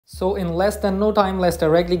So in less than no time, let's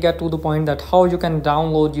directly get to the point that how you can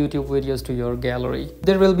download YouTube videos to your gallery.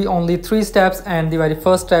 There will be only 3 steps, and the very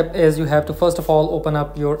first step is you have to first of all open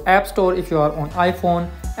up your App Store if you are on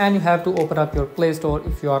iPhone, and you have to open up your Play Store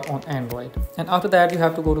if you are on Android. And after that, you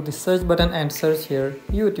have to go to the search button and search here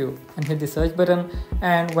YouTube and hit the search button.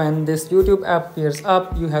 And when this YouTube app appears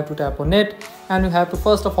up, you have to tap on it, and you have to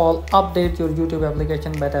first of all update your YouTube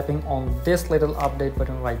application by tapping on this little update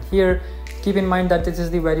button right here. Keep in mind that this is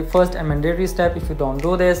the very first and mandatory step. If you don't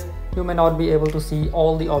do this, you may not be able to see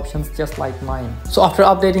all the options just like mine. So after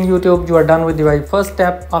updating YouTube, you are done with the very first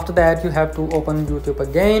step. After that, you have to open YouTube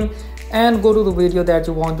again and go to the video that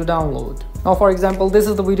you want to download. Now for example, this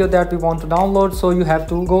is the video that we want to download, so you have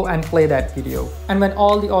to go and play that video. And when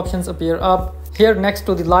all the options appear up, here next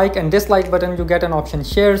to the like and dislike button, you get an option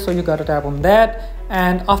share, so you gotta tap on that.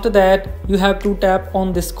 And after that, you have to tap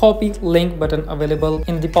on this copy link button available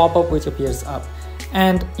in the pop-up which appears up.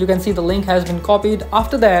 And you can see the link has been copied.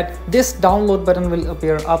 After that, this download button will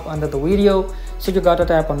appear up under the video. So you gotta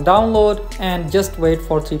tap on download and just wait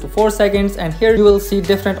for 3 to 4 seconds. And here you will see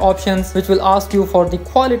different options which will ask you for the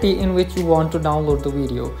quality in which you want to download the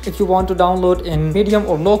video. If you want to download in medium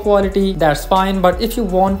or low quality, that's fine. But if you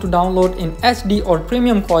want to download in HD or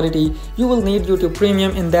premium quality, you will need YouTube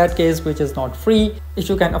Premium in that case, which is not free. If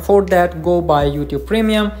you can afford that, go buy YouTube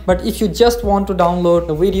Premium. But if you just want to download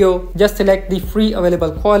the video, just select the free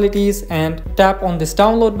available qualities and tap on this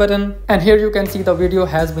download button. And here you can see the video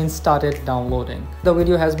has been started downloading. The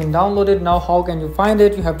video has been downloaded. Now how can you find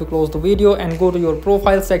it? You have to close the video and go to your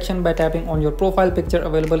profile section by tapping on your profile picture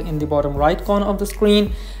available in the bottom right corner of the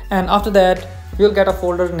screen. And after that, you'll get a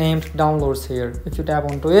folder named downloads here. If you tap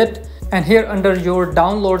onto it, and here under your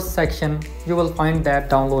downloads section, you will find that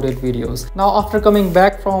downloaded videos. Now after coming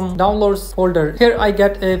back from downloads folder, here I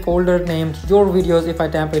get a folder named your videos if I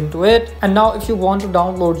tap into it. And now if you want to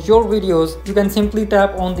download your videos, you can simply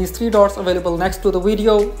tap on these 3 dots available next to the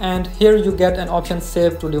video, and here you get an option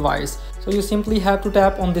save to device. So you simply have to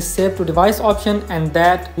tap on this save to device option, and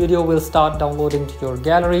that video will start downloading to your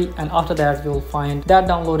gallery. And after that, you'll find that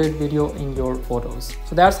downloaded video in your photos.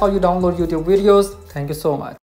 So that's how you download YouTube videos. Thank you so much.